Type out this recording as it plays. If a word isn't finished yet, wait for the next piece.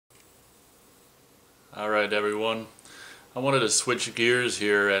Alright everyone, I wanted to switch gears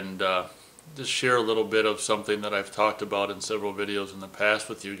here and just share a little bit of something that I've talked about in several videos in the past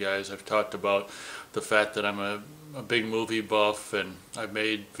with you guys. I've talked about the fact that I'm a big movie buff, and I've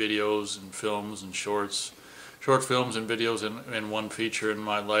made videos and films and short films and videos in one feature in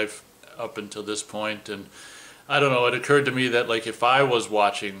my life up until this point. And I don't know, it occurred to me that like if I was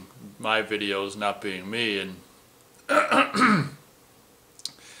watching my videos, not being me, and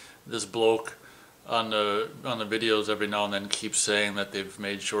this bloke on the videos every now and then keeps saying that they've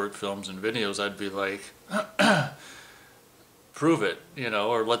made short films and videos, I'd be like, prove it, you know,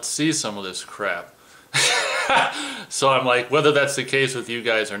 or let's see some of this crap. So I'm like, whether that's the case with you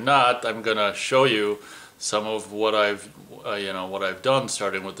guys or not, I'm gonna show you some of what I've what I've done,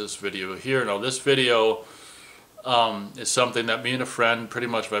 starting with this video here. Now this video is something that me and a friend, pretty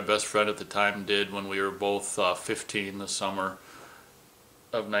much my best friend at the time, did when we were both 15, the summer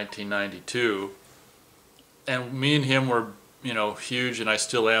of 1992. And me and him were, you know, huge, and I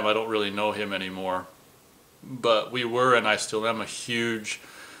still am. I don't really know him anymore, but we were, and I still am, a huge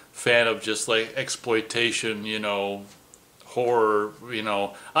fan of just like exploitation, you know, horror. You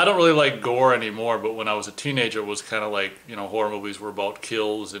know, I don't really like gore anymore, but when I was a teenager it was kind of like, you know, horror movies were about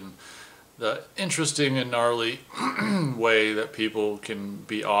kills and the interesting and gnarly way that people can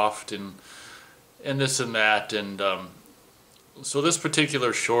be offed and this and that. And so this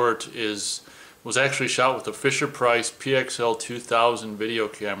particular short was actually shot with a Fisher-Price PXL 2000 video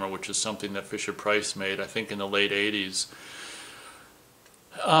camera, which is something that Fisher-Price made, I think, in the late 80s.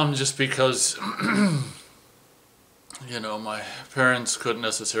 Just because, you know, my parents couldn't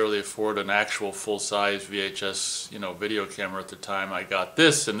necessarily afford an actual full-size VHS, you know, video camera at the time. I got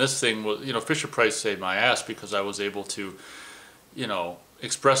this, and this thing was, you know, Fisher-Price saved my ass because I was able to, you know,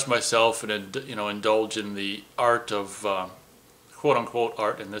 express myself and, you know, indulge in the art of quote-unquote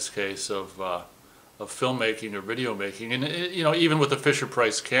art, in this case, of filmmaking or video making. And you know, even with a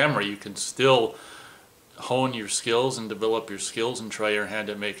Fisher-Price camera, you can still hone your skills and develop your skills and try your hand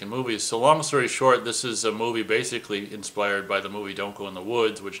at making movies. So long story short, this is a movie basically inspired by the movie Don't Go in the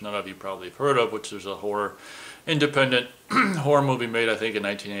Woods, which none of you probably have heard of, which is a horror, independent horror movie made, I think, in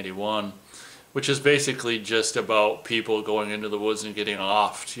 1981, which is basically just about people going into the woods and getting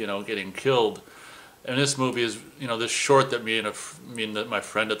offed, you know, getting killed. And this movie is, you know, this short that that my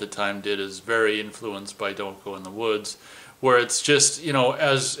friend at the time did is very influenced by Don't Go in the Woods, where it's just, you know,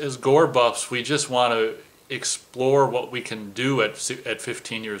 as gore buffs, we just want to explore what we can do at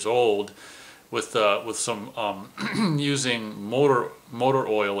 15 years old with some using motor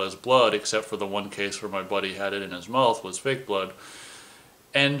oil as blood, except for the one case where my buddy had it in his mouth was fake blood.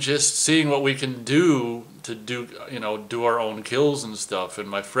 And just seeing what we can do to you know, do our own kills and stuff. And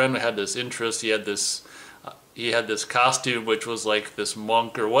my friend had this interest. He had this costume, which was like this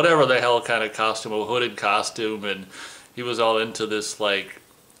monk or whatever the hell kind of costume, a hooded costume, and he was all into this, like,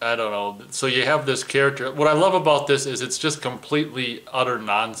 I don't know. So you have this character. What I love about this is it's just completely utter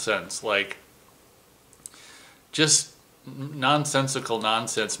nonsense, like just nonsensical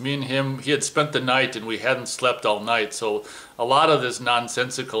nonsense. Me and him, he had spent the night and we hadn't slept all night, so a lot of this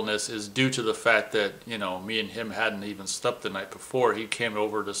nonsensicalness is due to the fact that, you know, me and him hadn't even slept the night before. He came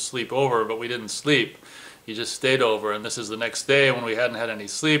over to sleep over, but we didn't sleep. He just stayed over, and this is the next day when we hadn't had any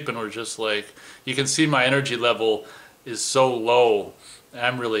sleep, and we're just like, you can see my energy level is so low.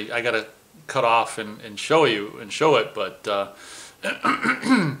 I gotta cut off and show it, but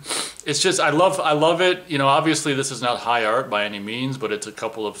it's just, I love it. You know, obviously this is not high art by any means, but it's a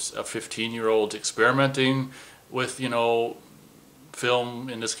couple of 15-year-olds experimenting with, you know, film,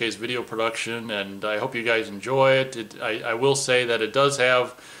 in this case video production, and I hope you guys enjoy it. I will say that it does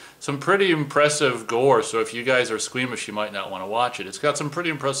have some pretty impressive gore, so if you guys are squeamish, you might not want to watch it. It's got some pretty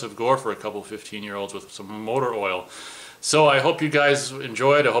impressive gore for a couple 15-year-olds with some motor oil. So I hope you guys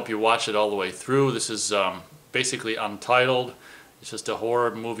enjoy it. I hope you watch it all the way through. This is basically untitled. It's just a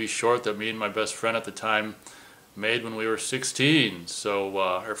horror movie short that me and my best friend at the time made when we were 16. So,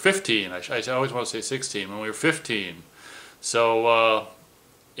 or 15. I always want to say 16. When we were 15. So,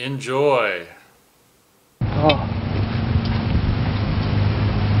 enjoy. Oh.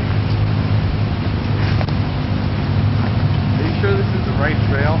 Are you sure this is the right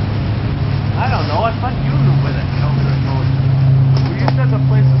trail? I don't know. I thought you knew where that trail was going. Well, you said the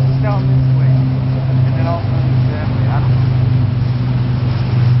place was just down this way. And then all of a sudden, exactly. I don't know.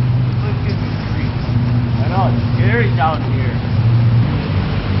 Let's get the street. I know, it's scary down here.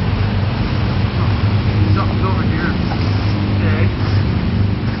 Something's over here. Okay.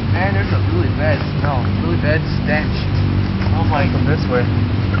 Man, there's a really bad smell. Really bad stench. Oh my. Come this way.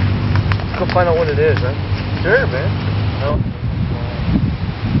 Let's go find out what it is, huh? Sure, man. No.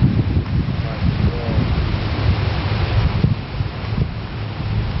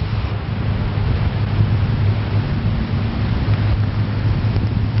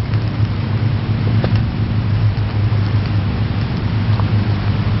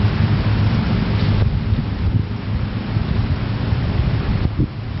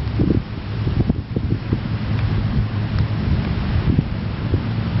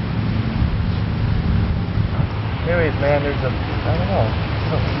 and there's a, I don't know,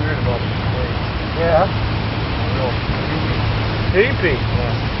 something weird about this place. Yeah. Real creepy.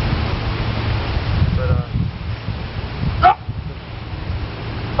 Yeah. But,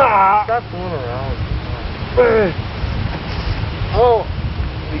 stop going around. Oh!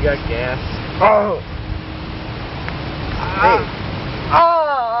 We got gas. Oh! Hey.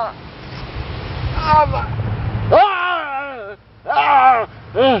 Ah! Ah!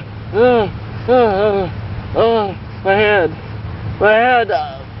 My head. My head.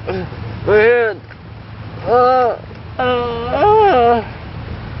 My head.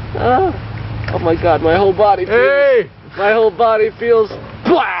 Oh my God! My whole body feels. Hey! My whole body feels.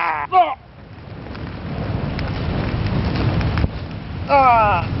 Ah!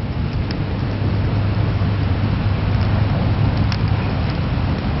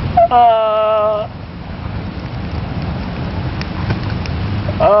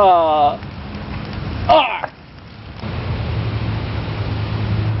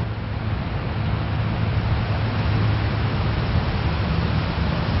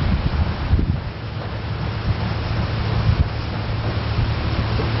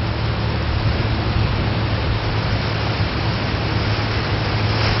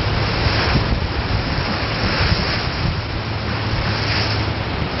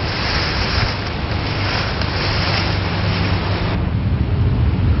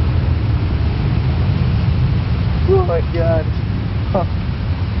 Oh my God. Huh.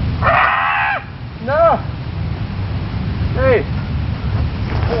 No! Hey!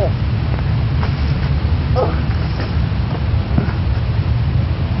 Oh.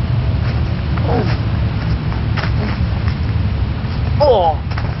 Oh. Oh.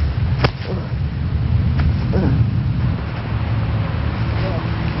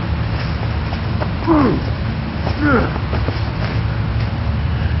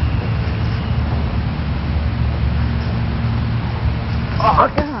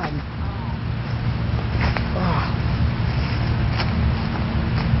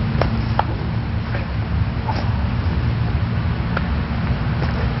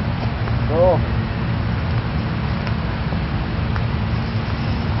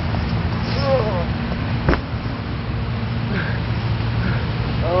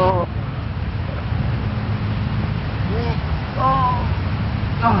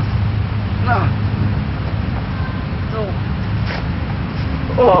 Oh, God. Oh.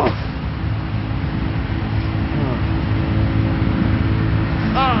 Oh.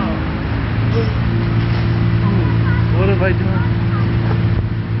 Oh. What have I done?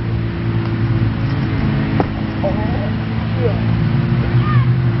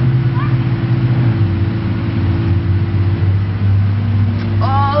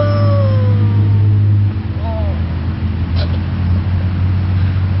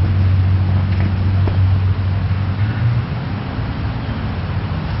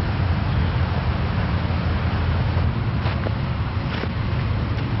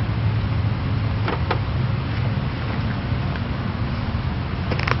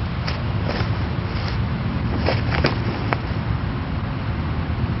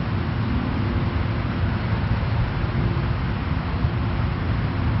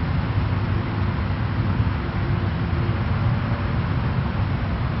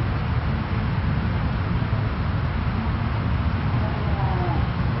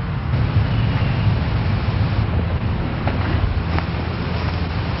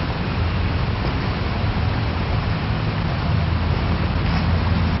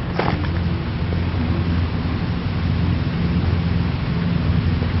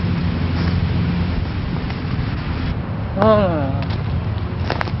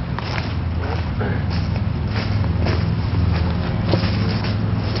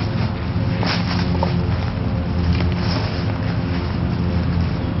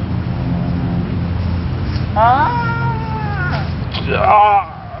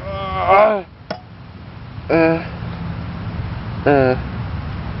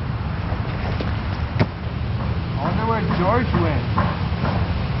 I wonder where George went.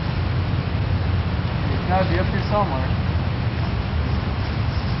 He's gotta be up here somewhere.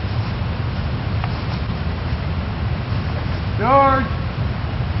 George!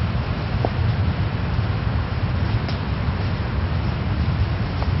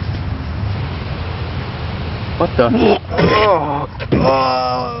 What the?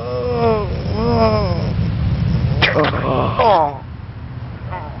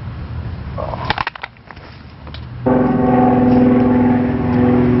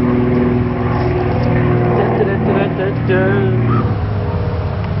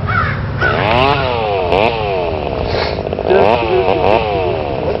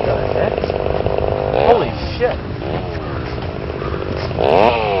 What the heck? Holy shit.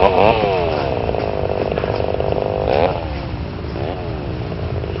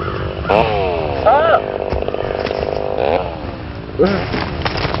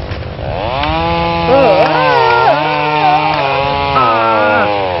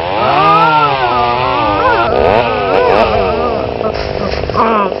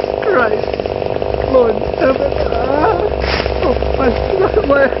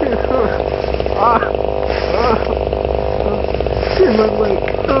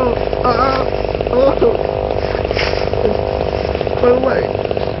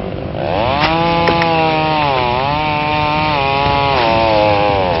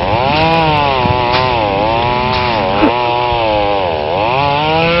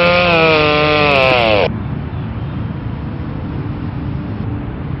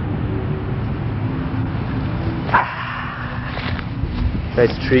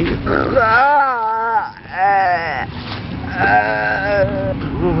 Nice treat.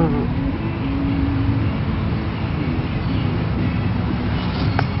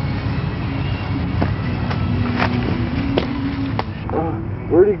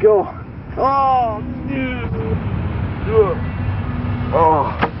 Where'd he go? Oh, dude.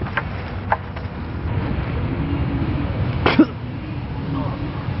 Oh.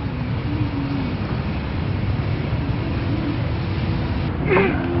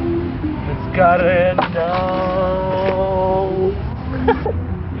 It's gotta end now.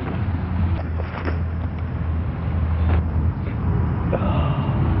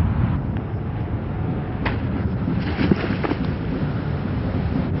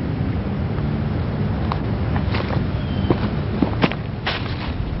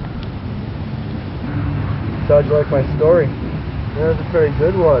 How'd you like my story? Yeah, that's a very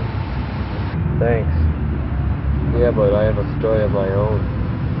good one. Thanks. Yeah, but I have a story of my own.